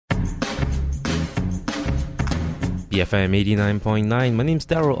BFM 89.9. My name's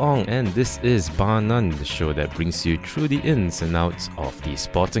Daryl Ong, and this is Bar None, the show that brings you through the ins and outs of the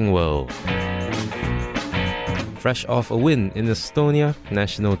sporting world. Fresh off a win in Estonia,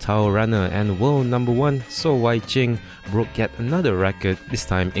 national tower runner and world number one Ching broke yet another record, this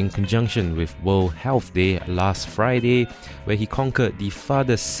time in conjunction with World Health Day last Friday, where he conquered the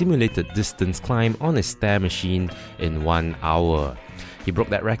farthest simulated distance climb on a stair machine in 1 hour. He broke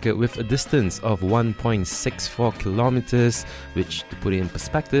that record with a distance of 1.64 kilometers, which, to put it in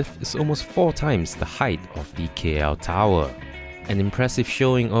perspective, is almost 4 times the height of the KL Tower. An impressive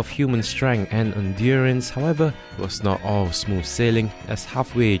showing of human strength and endurance, however, was not all smooth sailing, as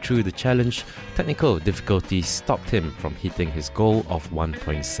halfway through the challenge, technical difficulties stopped him from hitting his goal of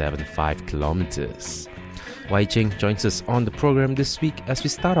 1.75 kilometers. Ching joins us on the program this week as we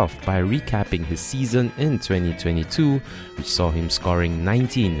start off by recapping his season in 2022, which saw him scoring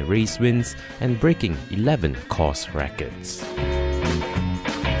 19 race wins and breaking 11 course records.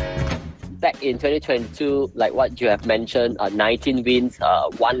 Back in 2022, like what you have mentioned, 19 wins,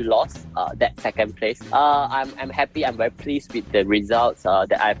 1 loss, that second place. I'm happy, I'm very pleased with the results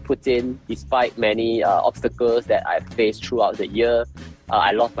that I've put in despite many obstacles that I've faced throughout the year.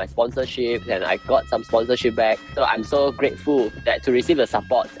 I lost my sponsorship and I got some sponsorship back. So I'm so grateful that to receive the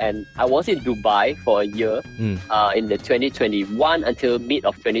support. And I was in Dubai for a year in the 2021 until mid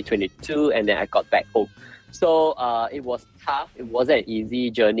of 2022, and then I got back home. So it was tough. It wasn't an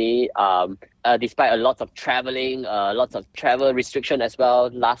easy journey. Despite a lot of traveling, lots of travel restriction as well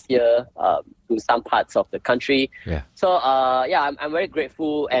last year to some parts of the country. Yeah. So I'm very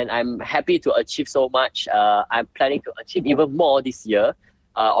grateful and I'm happy to achieve so much. I'm planning to achieve even more this year.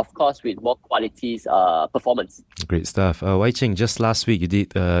 Of course, with more qualities performance. Great stuff. Ching, just last week you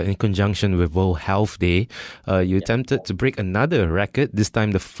did, in conjunction with World Health Day, you attempted to break another record, this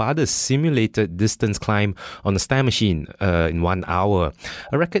time the farthest simulated distance climb on a stair machine in 1 hour.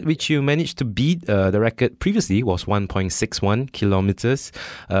 A record which you managed to beat. The record previously was 1.61 kilometers.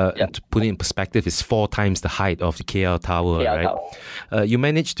 To put it in perspective, it's 4 times the height of the KL Tower, right? Tower. You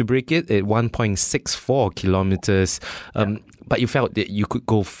managed to break it at 1.64 kilometers. But you felt that you could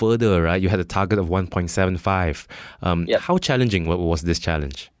go further, right? You had a target of 1.75. How challenging was this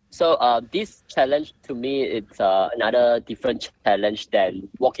challenge? So this challenge, to me, it's another different challenge than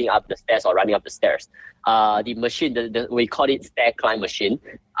walking up the stairs or running up the stairs. The machine, we call it stair climb machine.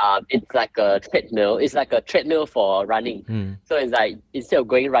 It's like a treadmill. It's like a treadmill for running. So it's like, instead of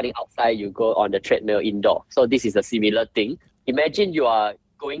running outside, you go on the treadmill indoor. So this is a similar thing. Imagine you are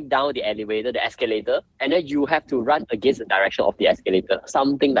going down the elevator, the escalator, and then you have to run against the direction of the escalator.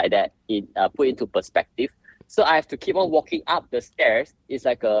 Something like that, put into perspective. So I have to keep on walking up the stairs. It's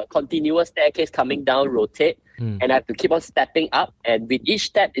like a continuous staircase coming down, rotate, and I have to keep on stepping up. And with each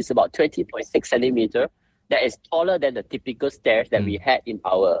step, it's about 20.6 centimeter. That is taller than the typical stairs that we had in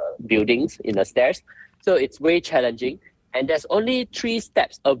our buildings, in the stairs. So it's very challenging. And there's only 3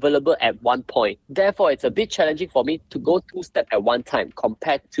 steps available at one point. Therefore, it's a bit challenging for me to go 2 steps at one time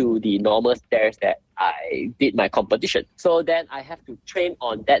compared to the normal stairs that I did my competition. So then I have to train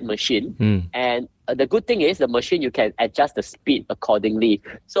on that machine. And the good thing is the machine, you can adjust the speed accordingly.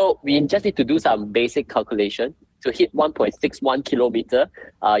 So we just need to do some basic calculation. To hit 1.61 kilometer,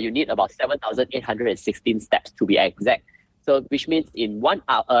 you need about 7,816 steps to be exact. So which means in 1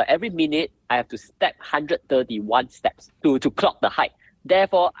 hour, every minute, I have to step 131 steps to clock the height.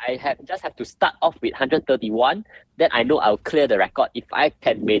 Therefore, I just have to start off with 131. Then I know I'll clear the record if I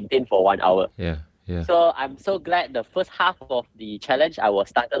can maintain for 1 hour. Yeah. So I'm so glad the first half of the challenge, I was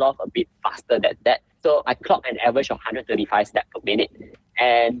started off a bit faster than that. So I clocked an average of 135 steps per minute.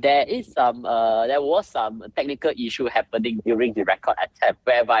 And there was some technical issue happening during the record attempt,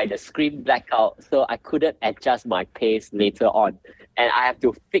 whereby the screen blacked out, so I couldn't adjust my pace later on. And I have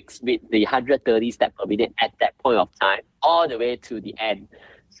to fix with the 130 steps per minute at that point of time, all the way to the end.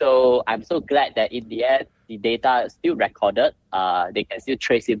 So I'm so glad that in the end, the data is still recorded. They can still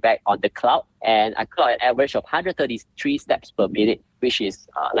trace it back on the cloud. And I clocked an average of 133 steps per minute, which is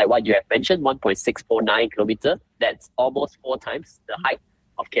like what you have mentioned, 1.649 kilometer. That's almost 4 times the height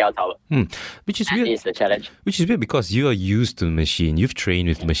of KL Tower. Which is that weird. Is the challenge. Which is weird because you are used to the machine. You've trained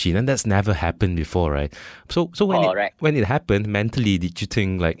with the machine, and that's never happened before, right? So when it happened, mentally, did you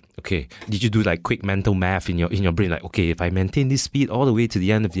think like, okay, did you do like quick mental math in your brain, like, okay, if I maintain this speed all the way to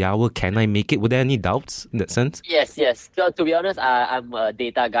the end of the hour, can I make it? Were there any doubts in that sense? Yes. So to be honest, I'm a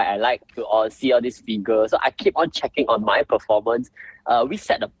data guy. I like to see all these figures. So I keep on checking on my performance. We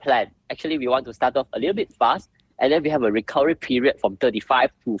set a plan. Actually, we want to start off a little bit fast. and then we have a recovery period from 35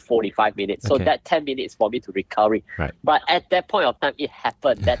 to 45 minutes. So Okay. that 10 minutes for me to recovery. Right. But at that point of time, it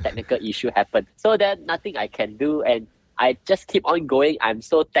happened. That technical issue happened. So then nothing I can do, and I just keep on going. I'm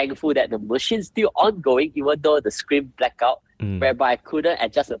so thankful that the machine's still ongoing, even though the screen blacked out, whereby I couldn't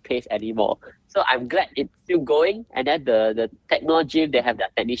adjust the pace anymore. So I'm glad it's still going. And then the technology, they have their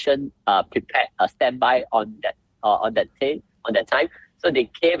technician prepared standby on that time. So they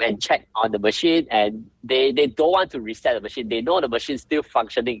came and checked on the machine, and they don't want to reset the machine. They know the machine's still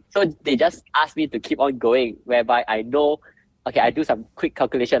functioning. So they just asked me to keep on going, whereby I know, okay, I do some quick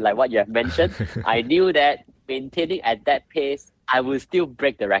calculation like what you have mentioned. I knew that maintaining at that pace, I will still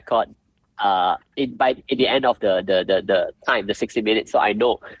break the record in the end of the time, the 60 minutes. So I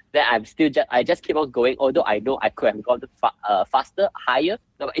know that I just keep on going, although I know I could have gone faster, higher.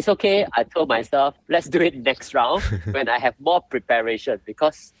 No, it's okay. I told myself, let's do it next round when I have more preparation,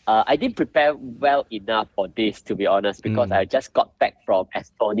 because I didn't prepare well enough for this, to be honest, because I just got back from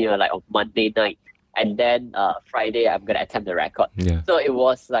Estonia like on Monday night. And then Friday, I'm going to attempt the record. Yeah. So it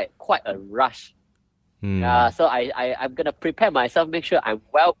was like quite a rush. So I'm going to prepare myself, make sure I'm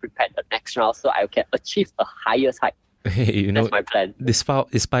well prepared the next round so I can achieve a highest height. Hey, That's my plan.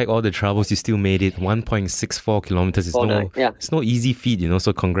 Despite all the troubles, you still made it. 1.64 kilometers is it's no easy feat,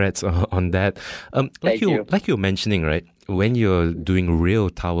 so congrats on that. Like you were mentioning, right? When you're doing real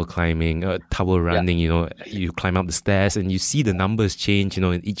tower climbing, tower running, you climb up the stairs and you see the numbers change,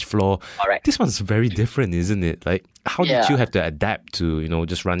 in each floor. Correct. This one's very different, isn't it? Like, how did you have to adapt to,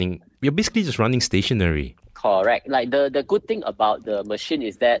 just running? You're basically just running stationary. Correct. Like the good thing about the machine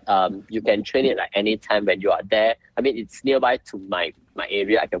is that you can train it like anytime when you are there. I mean, it's nearby to my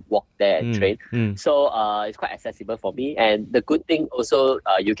area. I can walk there and train. So it's quite accessible for me. And the good thing also,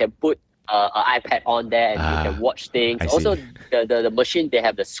 you can put an iPad on there and you can watch things. Also, the machine, they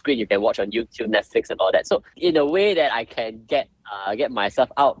have the screen you can watch on YouTube, Netflix, and all that. So in a way that I can get myself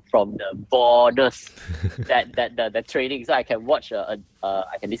out from the boredness that the training, so I can watch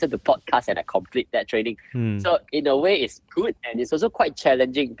I can listen to podcasts and I complete that training. So in a way it's good, and it's also quite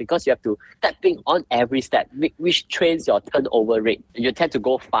challenging because you have to stepping on every step, which trains your turnover rate. You tend to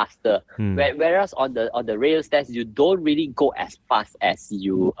go faster, whereas on the rail stairs you don't really go as fast as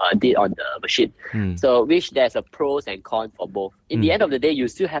you did on the machine. So which there's a pros and cons for both. In the end of the day, you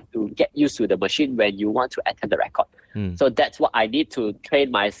still have to get used to the machine when you want to attempt the record. So that's what I need to train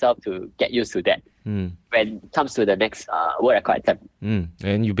myself to get used to that when it comes to the next world record attempt.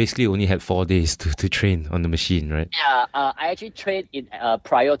 And you basically only had 4 days to train on the machine, right? Yeah, I actually trained in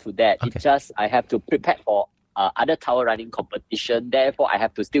prior to that. Okay. It's just I have to prepare for other tower running competition. Therefore, I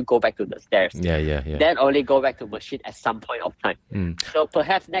have to still go back to the stairs. Yeah. Then only go back to machine at some point of time. So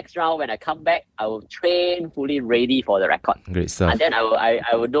perhaps next round when I come back, I will train fully ready for the record. Great stuff. And then I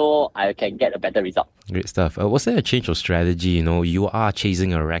will know I can get a better result. Great stuff. Was there a change of strategy? You are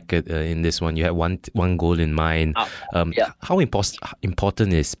chasing a record in this one. You had one goal in mind. How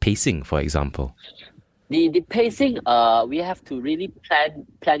important is pacing, for example? The pacing, we have to really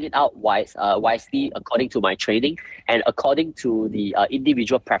plan it out wisely according to my training and according to the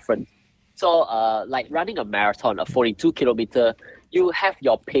individual preference. So, like running a marathon, a 42 kilometer, you have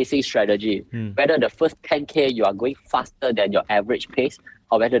your pacing strategy. Whether the first 10K you are going faster than your average pace,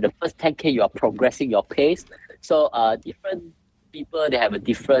 or whether the first 10K you are progressing your pace. So, different people, they have a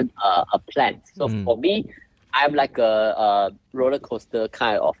different plan. So for me, I'm like a roller coaster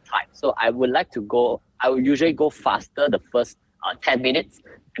kind of type. So I would usually go faster the first 10 minutes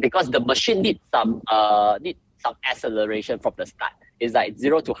because the machine needs some acceleration from the start. It's like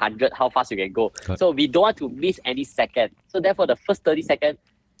 0 to 100, how fast you can go. So we don't want to miss any second. So therefore, the first 30 seconds,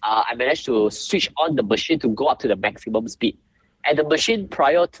 I managed to switch on the machine to go up to the maximum speed. And the machine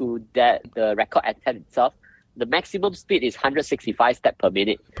prior to that, the record attempt itself, the maximum speed is 165 steps per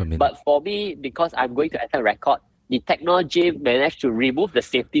minute. But for me, because I'm going to attempt record, the technology managed to remove the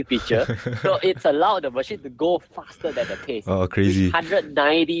safety feature. So it's allowed the machine to go faster than the pace. Oh, crazy.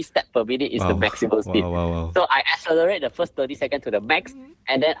 190 steps per minute is the maximum speed. Wow. So I accelerate the first 30 seconds to the max.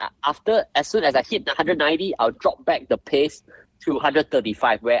 And then as soon as I hit the 190, I'll drop back the pace to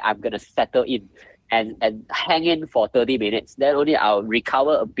 135, where I'm going to settle in and hang in for 30 minutes. Then only I'll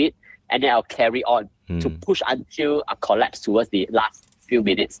recover a bit, and then I'll carry on to push until I collapse towards the last few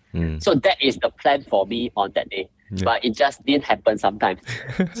minutes. So that is the plan for me on that day. But it just didn't happen sometimes.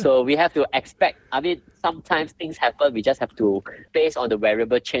 So we have to expect, sometimes things happen, we just have to, based on the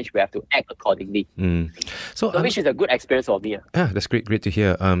variable change, we have to act accordingly. So which is a good experience for me. Yeah, that's great to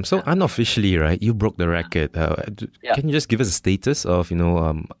hear. So unofficially, right, you broke the record. Can you just give us a status of,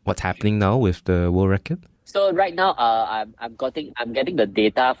 what's happening now with the world record? So right now, I'm getting the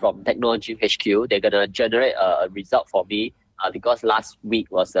data from Technology HQ. They're gonna generate a result for me. Because last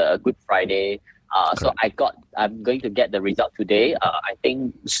week was a Good Friday. So I'm going to get the result today. I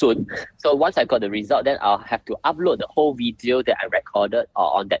think soon. So once I got the result, then I'll have to upload the whole video that I recorded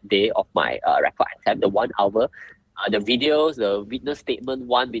on that day of my record attempt, the 1 hour. The videos, the witness statement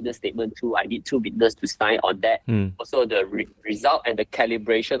one, witness statement two. I need two witnesses to sign on that. Also, the result and the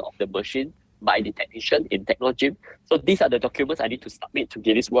calibration of the machine by the technician in Technology. So these are the documents I need to submit to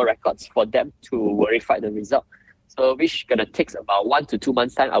Guinness World Records for them to verify the result. So which gonna takes about 1 to 2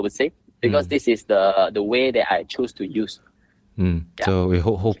 months time, I would say, because this is the way that I choose to use. Yeah. So we're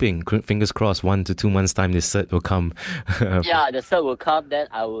hoping, fingers crossed, 1 to 2 months time, the cert will come. Yeah, the cert will come. Then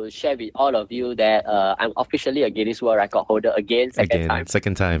I will share with all of you that I'm officially a Guinness World Record holder again.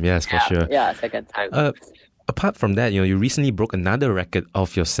 Second time, yes, for sure. Yeah, second time. Apart from that, you recently broke another record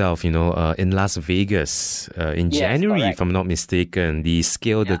of yourself, in Las Vegas in January, correct. if I'm not mistaken, the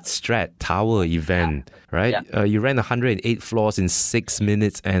Scale the Strat Tower event, right? Yeah. You ran 108 floors in 6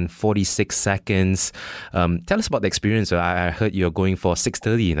 minutes and 46 seconds. Tell us about the experience. I heard you're going for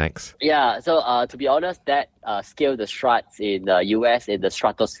 6:30 next. Yeah, so to be honest, that Scale the Strats in the US in the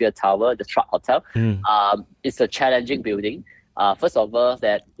Stratosphere Tower, the Strat Hotel, it's a challenging building. First of all,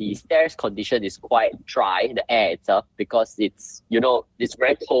 that the stairs condition is quite dry, the air itself, because it's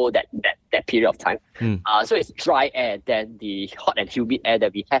very cold that period of time. So it's dry air than the hot and humid air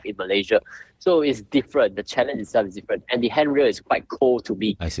that we have in Malaysia. So it's different. The challenge itself is different, and the handrail is quite cold to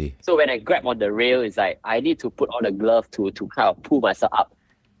me. I see. So when I grab on the rail, it's like I need to put on a glove to kind of pull myself up.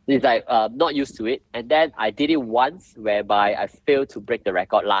 It's like not used to it. And then I did it once whereby I failed to break the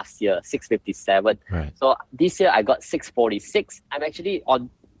record last year, 6:57. Right. So this year I got 6:46. I'm actually on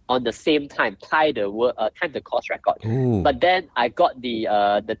the same time, time the course record. Ooh. But then I got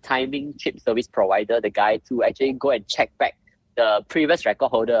the timing chip service provider, the guy, to actually go and check back the previous record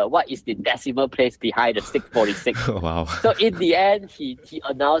holder. What is the decimal place behind the 6:46? Oh, wow. So in the end, he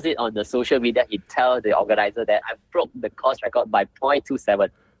announced it on the social media. He tell the organizer that I broke the course record by 0.27.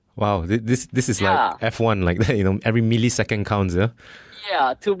 Wow, this is like F1, like that, every millisecond counts, yeah?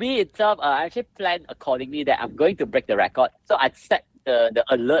 Yeah, to me itself, I actually planned accordingly that I'm going to break the record. So I set the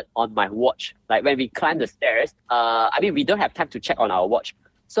alert on my watch. Like when we climb the stairs, we don't have time to check on our watch.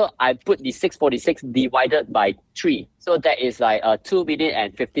 So I put the 6:46 divided by 3. So that is like 2 minutes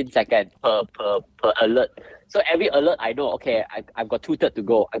and 15 seconds per alert. So every alert I know, okay, I've got 2/3 to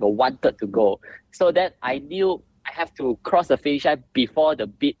go. I got 1/3 to go. So then I knew I have to cross the finish line before the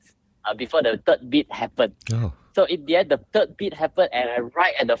beats, before the third beat happened. Oh. So in the end, the third beat happened, and I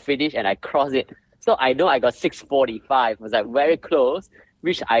right at the finish, and I crossed it. So I know I got 6:45. It was like very close,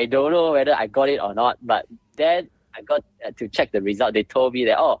 which I don't know whether I got it or not. But then I got to check the result. They told me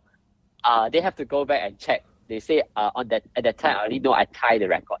that they have to go back and check. They say at that time I only know I tied the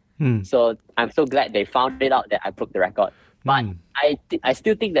record. So I'm so glad they found it out that I broke the record. But I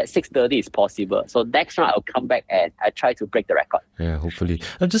still think that 6:30 is possible. So next round I'll come back and I try to break the record. Yeah, hopefully.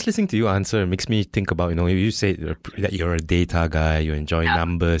 I'm just listening to your answer. It makes me think about, you say that you're a data guy, you enjoy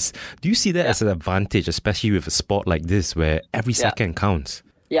numbers. Do you see that as an advantage, especially with a sport like this where every second counts?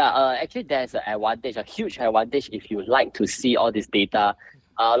 Yeah, actually there's an advantage, a huge advantage if you like to see all this data.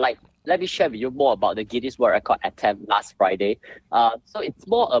 Let me share with you more about the Guinness World Record attempt last Friday. So it's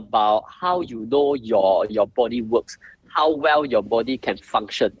more about how you know your body works, how well your body can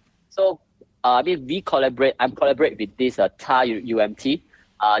function. So, I'm collaborate with this TAR UMT.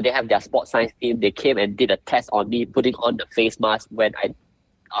 They have their sports science team. They came and did a test on me, putting on the face mask when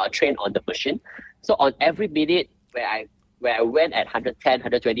I trained on the machine. So on every minute where I went at 110,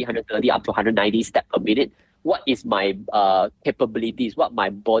 120, 130, up to 190 steps per minute, what is my capabilities, what my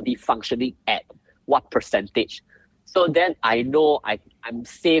body functioning at, what percentage. So then I know I'm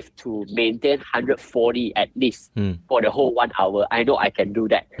safe to maintain 140 at least for the whole 1 hour. I know I can do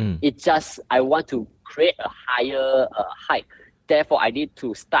that. It's just I want to create a higher height. Therefore, I need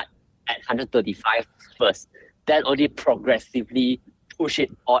to start at 135 first. Then only progressively push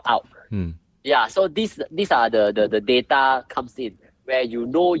it all out. Yeah, so these are the data comes in, where you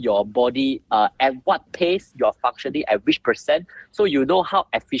know your body at what pace you're functioning, at which percent. So you know how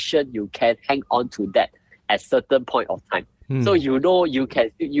efficient you can hang on to that at certain point of time. So you know you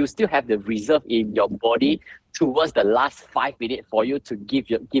still have the reserve in your body towards the last 5 minutes for you to give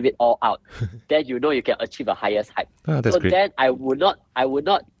it all out. Then you know you can achieve a highest height. That's great. Then I would not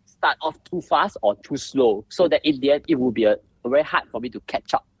start off too fast or too slow, so that in the end it will be very hard for me to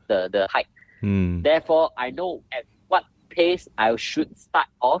catch up the height. Therefore, I know at what pace I should start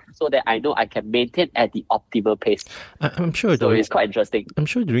off so that I know I can maintain at the optimal pace. I'm sure. So it's quite interesting. I'm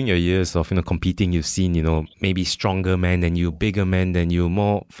sure during your years of competing, you've seen maybe stronger men than you, bigger men than you,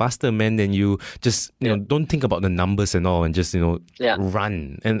 more faster men than you. Just don't think about the numbers and all, and just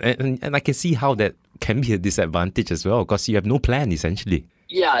run. And I can see how that can be a disadvantage as well, because you have no plan essentially.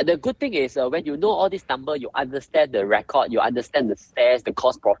 Yeah, the good thing is when you know all these numbers, you understand the record, you understand the stairs, the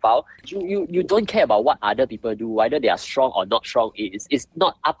course profile. You don't care about what other people do, whether they are strong or not strong. It's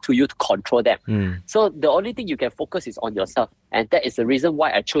not up to you to control them. So the only thing you can focus is on yourself. And that is the reason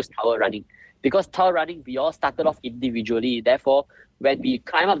why I chose tower running. Because tower running, we all started off individually. Therefore, when we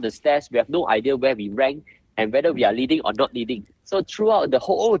climb up the stairs, we have no idea where we rank and whether we are leading or not leading. So throughout the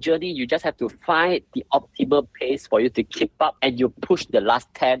whole journey, you just have to find the optimal pace for you to keep up, and you push the last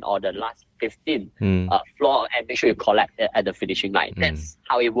 10 or the last 15 floor and make sure you collect at the finishing line. That's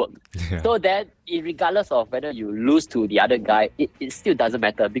how it works. Yeah. So then, regardless of whether you lose to the other guy, it still doesn't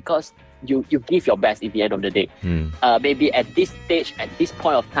matter, because you give your best in the end of the day. Maybe at this stage, at this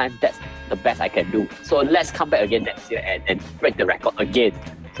point of time, that's the best I can do. So let's come back again next year and break the record again.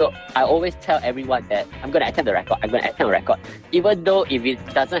 So I always tell everyone that I'm going to attempt the record. Even though if it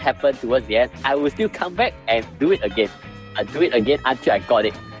doesn't happen towards the end, I will still come back and do it again. Do it again until I got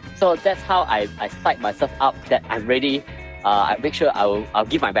it. So that's how I psych myself up that I'm ready. I make sure I'll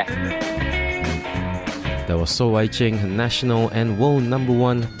give my best. That was So Wai Ching, national and world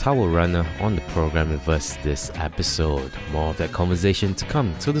 #1 tower runner, on the program with us this episode. More of that conversation to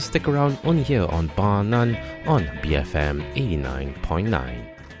come, so to stick around only here on Bar None on BFM 89.9.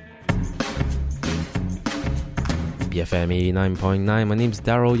 BFM 89.9, my name's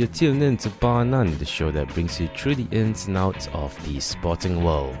Daryl. You're tuned in to Bar None, the show that brings you through the ins and outs of the sporting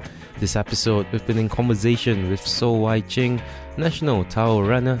world. This episode, we've been in conversation with So Wai Ching, national tower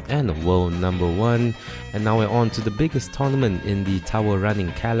runner and world #1. And now we're on to the biggest tournament in the tower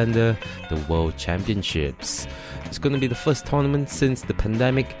running calendar, the World Championships. It's going to be the first tournament since the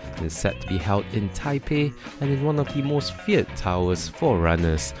pandemic, and it's set to be held in Taipei and in one of the most feared towers for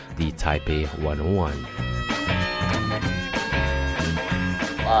runners, the Taipei 101.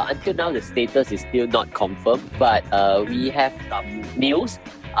 Until now, the status is still not confirmed, but we have some news.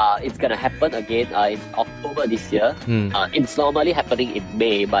 It's going to happen again in October this year. It's normally happening in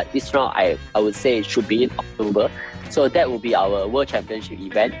May, but this round I would say it should be in October. So that will be our World Championship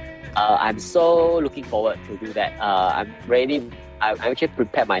event. I'm so looking forward to do that. I'm ready. I actually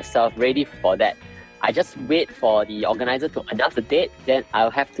prepared myself ready for that. I just wait for the organizer to announce the date, then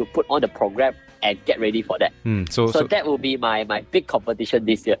I'll have to put on the program and get ready for that. So that will be my big competition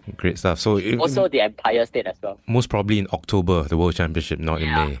this year. Great stuff. So also the Empire State as well. Most probably in October, the World Championship, not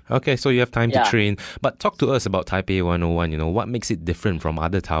in May. Okay, so you have time to train. But talk to us about Taipei 101. What makes it different from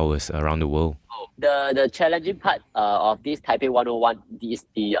other towers around the world? The challenging part of this Taipei 101 is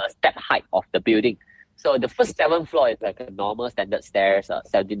the step height of the building. So the first 7th floor is like a normal standard stairs,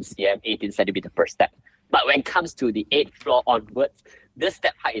 17 cm, 18 centimeter per step. But when it comes to the 8th floor onwards, this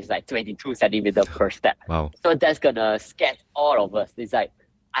step height is like 22 centimeter per step. Wow. So that's gonna scare all of us. It's like,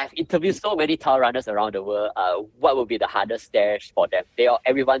 I've interviewed so many tower runners around the world. What would be the hardest stairs for them?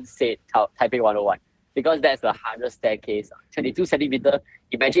 Everyone said Taipei 101, because that's the hardest staircase. 22 centimeter.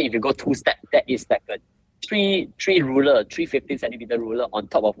 Imagine if you go 2 steps, that is like a three 15 centimeter ruler on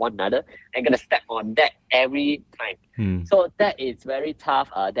top of one another, and gonna step on that every time. So that is very tough.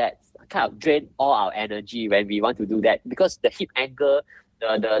 That's kind of drain all our energy when we want to do that, because the hip angle,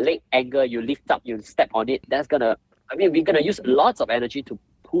 the leg angle, you lift up, you step on it, we're gonna use lots of energy to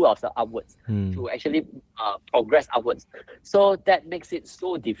pull ourselves upwards, to actually progress upwards. So that makes it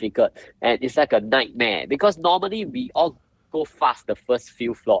so difficult, and it's like a nightmare, because normally we all go fast the first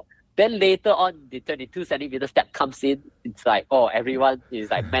few floors. Then later on, the 22 centimeter step comes in. It's like, everyone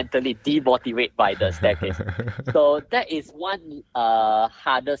is like mentally demotivated by the staircase. So that is one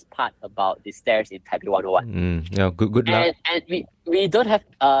hardest part about the stairs in Taipei 101. Good luck. And we don't have,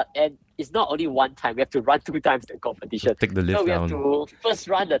 and it's not only one time. We have to run 2 times the competition. Take the lift so we down. have to first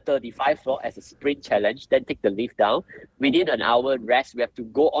run the 35th floor as a sprint challenge, then take the lift down. Within an hour rest, we have to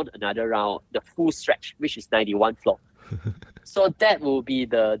go on another round, the full stretch, which is 91 floor. So that will be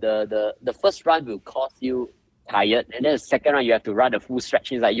the first run will cause you tired, and then the second run you have to run a full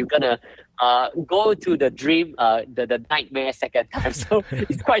stretch. It's like you're gonna go to the dream, the nightmare second time. So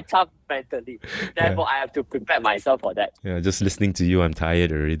it's quite tough mentally. Therefore, I have to prepare myself for that. Yeah, just listening to you, I'm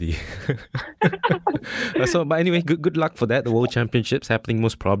tired already. But anyway, good luck for that. The World Championships happening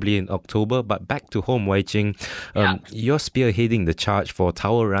most probably in October. But back to home, Wai Ching. You're spearheading the charge for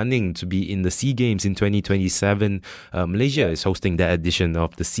tower running to be in the SEA Games in 2027. Malaysia is hosting that edition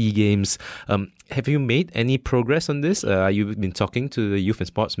of the SEA Games. Have you made any progress on this? You've been talking to the Youth and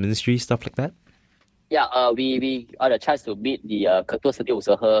Sports Ministry, stuff like that? Yeah, we got a chance to meet the Ketua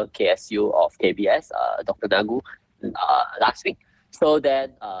Setiausaha KSU of KBS, Dr. Nagu, last week. So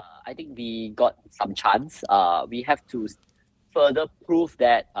then I think we got some chance. We have to further prove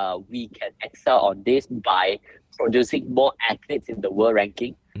that we can excel on this by producing more athletes in the world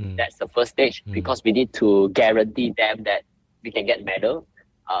ranking. That's the first stage, because we need to guarantee them that we can get medal.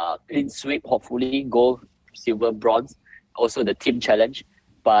 Clean sweep, hopefully, gold, silver, bronze, also the team challenge.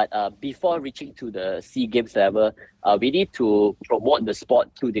 But before reaching to the SEA Games level, we need to promote the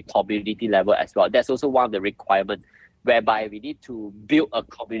sport to the community level as well. That's also one of the requirements, whereby we need to build a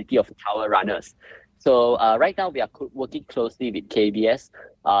community of tower runners. So right now, we are working closely with KBS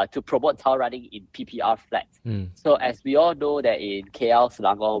to promote tower running in PPR flats. So as we all know that in KL,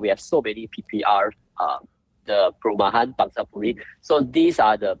 Selangor, we have so many PPR, the Perumahan, Bangsapuri. So these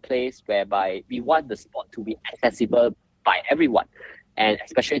are the places whereby we want the sport to be accessible by everyone, and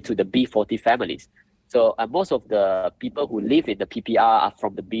especially to the B40 families. So most of the people who live in the PPR are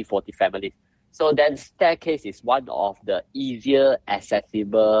from the B40 families. So then staircase is one of the easier,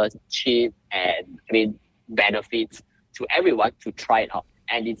 accessible, cheap, and benefits to everyone to try it out.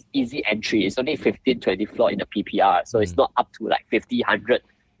 And it's easy entry. It's only 15, 20 floor in the PPR. So it's not up to like 50, 100,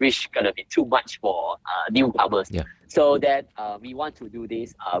 which gonna be too much for newcomers. Yeah. So that we want to do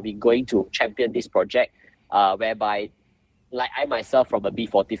this. We're going to champion this project whereby, like I myself from a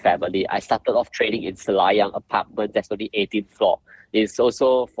B40 family, I started off training in Selayang apartment that's only 18th floor. It's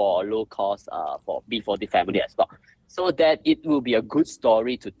also for low cost for B40 family as well. So that it will be a good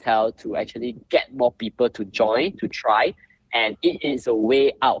story to tell, to actually get more people to join, to try. And it is a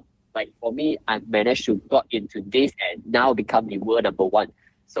way out. Like for me, I've managed to got into this and now become the world number one.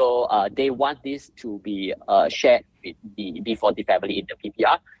 So they want this to be shared with the B40 family in the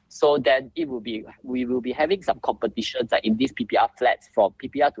PPR. So then we will be having some competitions in these PPR flats from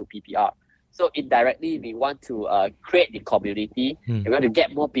PPR to PPR. So indirectly, we want to create the community. We want to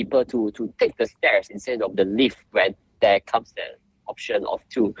get more people to take the stairs instead of the lift when there comes the option of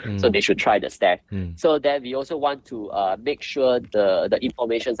two. So they should try the stairs. So then we also want to make sure the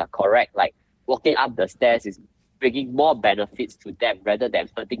informations are correct. Like walking up the stairs is bringing more benefits to them rather than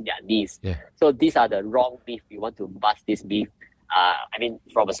hurting their knees. Yeah. So these are the wrong myths. We want to bust this myth.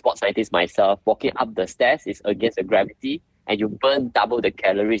 From a sports scientist myself, walking up the stairs is against the gravity and you burn double the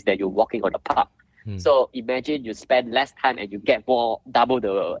calories than you're walking on the park. So imagine you spend less time and you get double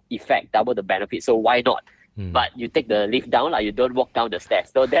the effect, double the benefit. So why not? But you take the lift down, you don't walk down the stairs.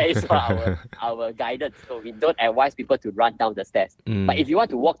 So that is our guidance. So we don't advise people to run down the stairs. But if you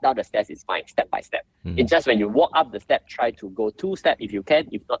want to walk down the stairs, it's fine, step by step. It's just when you walk up the step, try to go 2 steps if you can,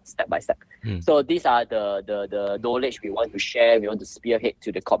 if not step by step. So these are the knowledge we want to share, we want to spearhead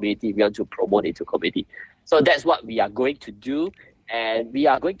to the community, we want to promote it to community. So that's what we are going to do. And we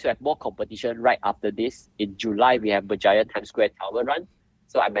are going to have more competition right after this. In July, we have Berjaya Times Square Tower Run.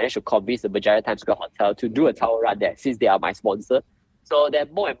 So I managed to convince the Berjaya Times Square Hotel to do a tower run there, since they are my sponsor. So then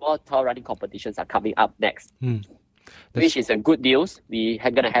more and more tower running competitions are coming up next, which is a good news. We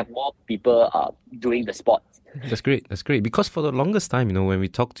are going to have more people doing the sport. That's great. Because for the longest time, when we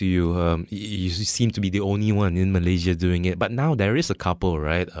talk to you, you seem to be the only one in Malaysia doing it. But now there is a couple,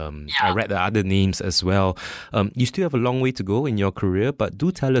 right? I read the other names as well. You still have a long way to go in your career, but do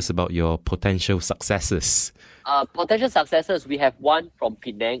tell us about your potential successes. Potential successes, we have one from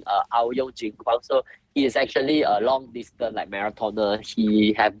Penang, Aoyong Jing Kwang. So he is actually a long distance marathoner.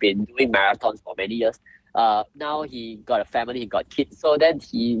 He have been doing marathons for many years. Now he got a family, he got kids. So then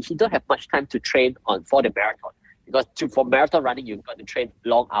he don't have much time to train for the marathon. Because for marathon running, you've got to train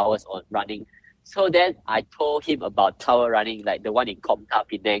long hours on running. So then I told him about tower running, like the one in Komta,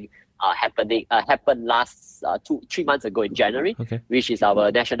 Penang, happened last 3 months ago in January, which is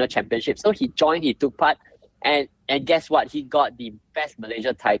our national championship. So he joined, he took part. And guess what? He got the best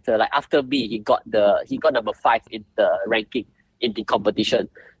Malaysia title. Like after me, he got number 5 in the ranking in the competition.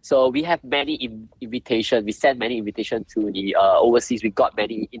 So we have many invitations. We sent many invitations to the overseas. We got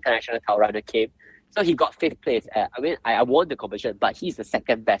many international tower runner came. So he got 5th place. I won the competition, but he's the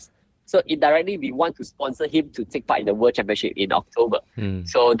 2nd best. So indirectly, we want to sponsor him to take part in the World Championship in October.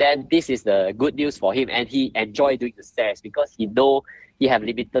 So then this is the good news for him, and he enjoyed doing the stairs because he know he have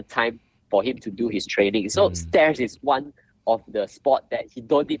limited time for him to do his training. So stairs is one of the sport that he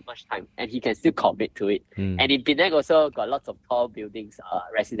don't need much time and he can still commit to it. And in Penang also got lots of tall buildings,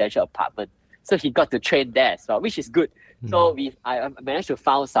 residential apartment. So he got to train there as well, which is good. So I managed to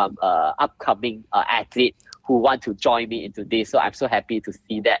find some upcoming athletes who want to join me into this. So I'm so happy to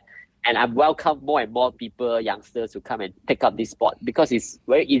see that. And I welcome more and more people, youngsters, to come and take up this sport because it's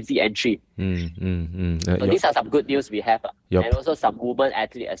very easy entry. So these are some good news we have. And also some women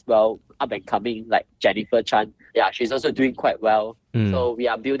athlete as well, up and coming, like Jennifer Chan. Yeah, she's also doing quite well. So we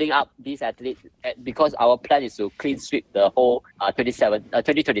are building up these athletes because our plan is to clean sweep the whole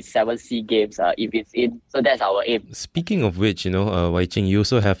 2027 SEA Games if it's in. So that's our aim. Speaking of which, Wai Ching, you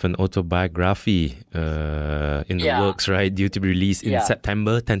also have an autobiography in the works, right? Due to be released in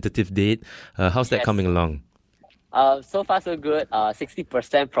September, tentative date. How's that coming along? So far so good.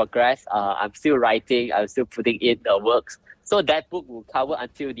 60% progress. I'm still writing. I'm still putting in the works. So that book will cover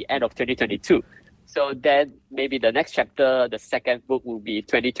until the end of 2022. So then maybe the next chapter, the second book will be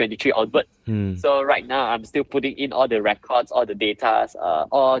 2023 onward. So right now I'm still putting in all the records, all the data,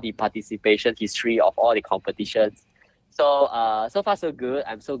 all the participation history of all the competitions. So so far so good.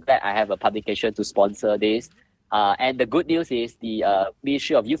 I'm so glad I have a publication to sponsor this. And the good news is the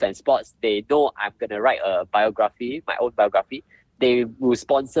Ministry of Youth and Sports, they know I'm going to write a biography, my own biography. They will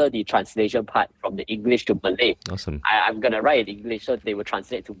sponsor the translation part from the English to Malay. Awesome. I'm going to write in English, so they will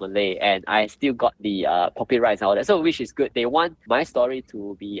translate to Malay. And I still got the copyrights and all that. So which is good. They want my story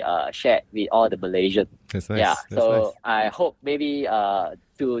to be shared with all the Malaysians. That's nice. Yeah. That's so nice. I hope maybe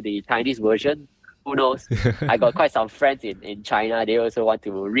to the Chinese version, who knows? I got quite some friends in China. They also want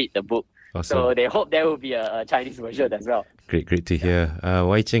to read the book. Awesome. So they hope there will be a Chinese version as well. Great to hear.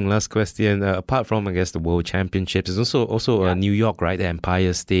 Wai Ching, last question. Apart from, I guess, the World Championships, there's also New York, right? The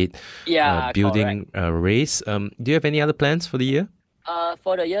Empire State building race. Do you have any other plans for the year?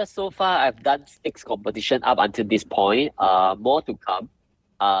 For the year so far, I've done 6 competitions up until this point. More to come.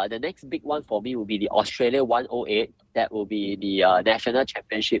 The next big one for me will be the Australia 108. That will be the national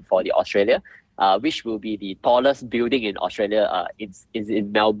championship for the Australia. Which will be the tallest building in Australia. It's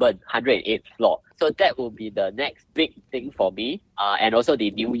in Melbourne, 108th floor. So that will be the next big thing for me. And also the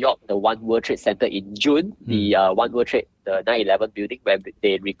New York, the One World Trade Center in June, the One World Trade, the 9/11 building where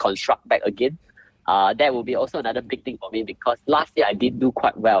they reconstruct back again. That will be also another big thing for me because last year I didn't do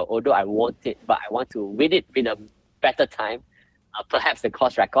quite well, although I won it, but I want to win it in a better time, perhaps the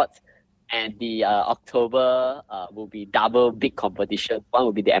course records. And the October will be double big competition. One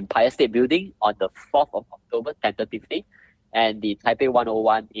will be the Empire State Building on the 4th of October, tentatively, and the Taipei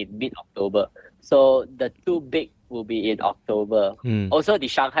 101 in mid-October. So the two big will be in October. Also, the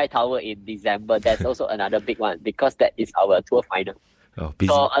Shanghai Tower in December. That's also another big one because that is our tour final.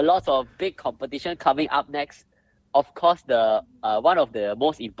 So a lot of big competition coming up next. Of course, the one of the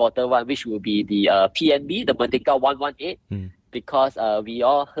most important one, which will be the PNB, the Merdeka 118. Because we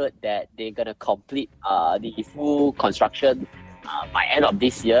all heard that they're going to complete the full construction by end of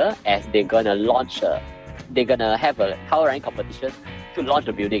this year as they're going to launch, they're going to have a tower running competition to launch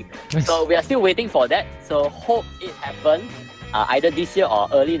the building. Nice. So we are still waiting for that. So hope it happens either this year or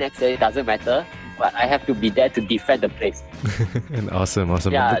early next year, it doesn't matter. But I have to be there to defend the place. Awesome.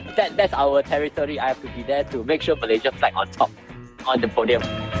 Yeah, that's our territory. I have to be there to make sure Malaysia flag on top, on the podium.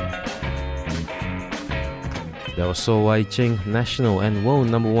 That was So Wai Ching, national and world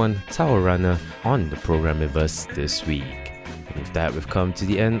 #1 tower runner, on the program with us this week. And with that, we've come to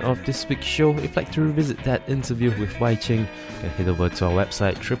the end of this week's show. If you'd like to revisit that interview with Wai Ching, you can head over to our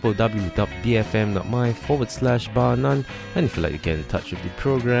website www.bfm.my/barnone. And if you'd like to get in touch with the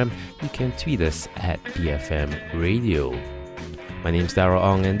program, you can tweet us at BFM Radio. My name's Darryl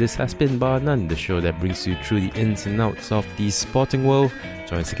Ong, and this has been Bar None, the show that brings you through the ins and outs of the sporting world.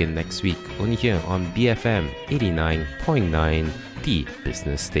 Join us again next week, only here on BFM 89.9, the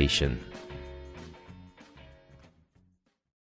business station.